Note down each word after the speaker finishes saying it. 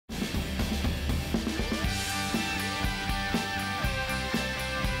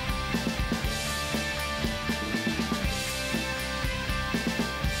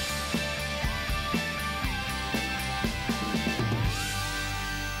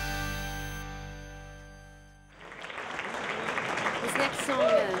next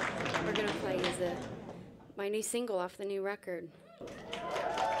song we're gonna play is my new single off the new record.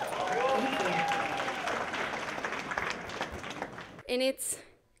 And it's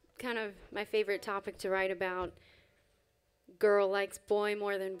kind of my favorite topic to write about. Girl likes boy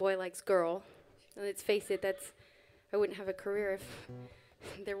more than boy likes girl. And let's face it, I wouldn't have a career if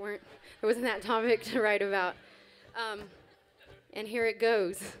there wasn't that topic to write about. And here it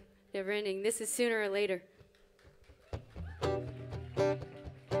goes, never ending. This is Sooner or Later.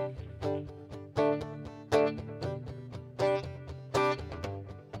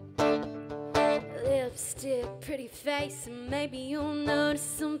 Lipstick, pretty face, and maybe you'll notice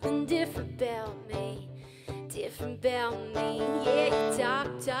something different about me. Different about me. Yeah, you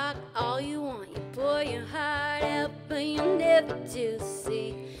talk all you want. You pour your heart out, but you never do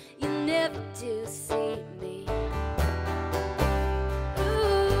see me.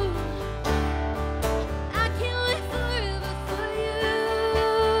 Ooh, I can't wait forever for you.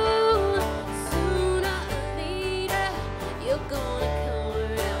 Sooner or later, you're gonna come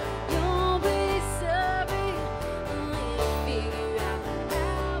around. You'll be sorry when you figure out I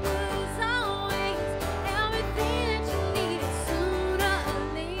was always everything that you needed. Sooner or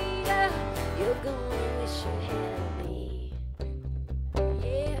later, you're gonna wish you had me.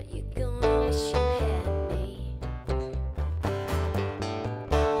 Yeah, you're gonna wish you had me.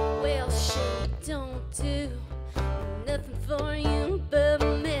 Well, she don't do nothing for you but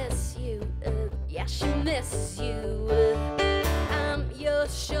mess you up. Yeah, she messes you up. I'm your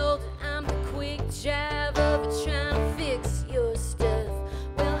shoulder, I'm the quick drive over trying to fix your stuff.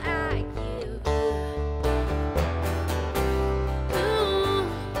 Well, I give up. Ooh,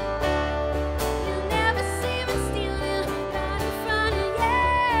 you'll never see me stealing right in front of you.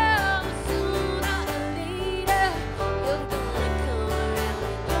 Sooner or later, you're gonna come around.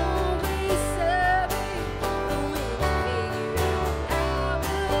 You'll be sorry when you figure out I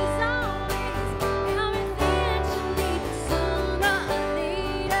was always everything that you needed. Sooner or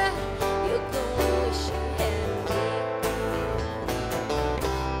later, you're gonna wish you had me.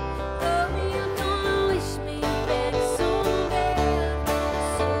 Oh, you're gonna wish me back so bad,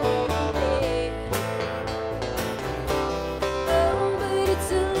 so bad. Oh, but it's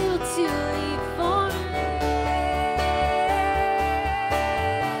a little too late for me.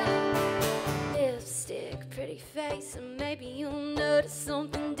 Lipstick, pretty face, and maybe you'll notice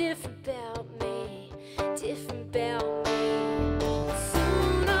something different about me. Different about me.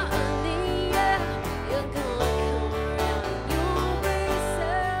 Sooner or later, you're gonna come around. You'll be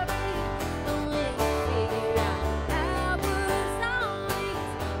sorry when you figure out I was always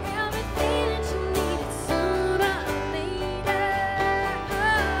everything that you needed. Sooner or later,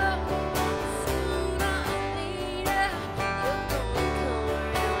 sooner or later, you're gonna come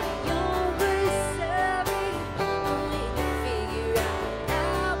around. You'll be sorry when you figure out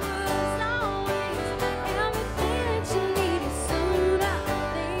I was always everything that you needed. Sooner or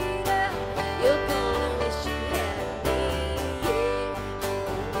later, you're gonna wish you had me. Yeah,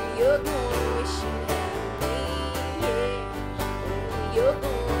 you're gonna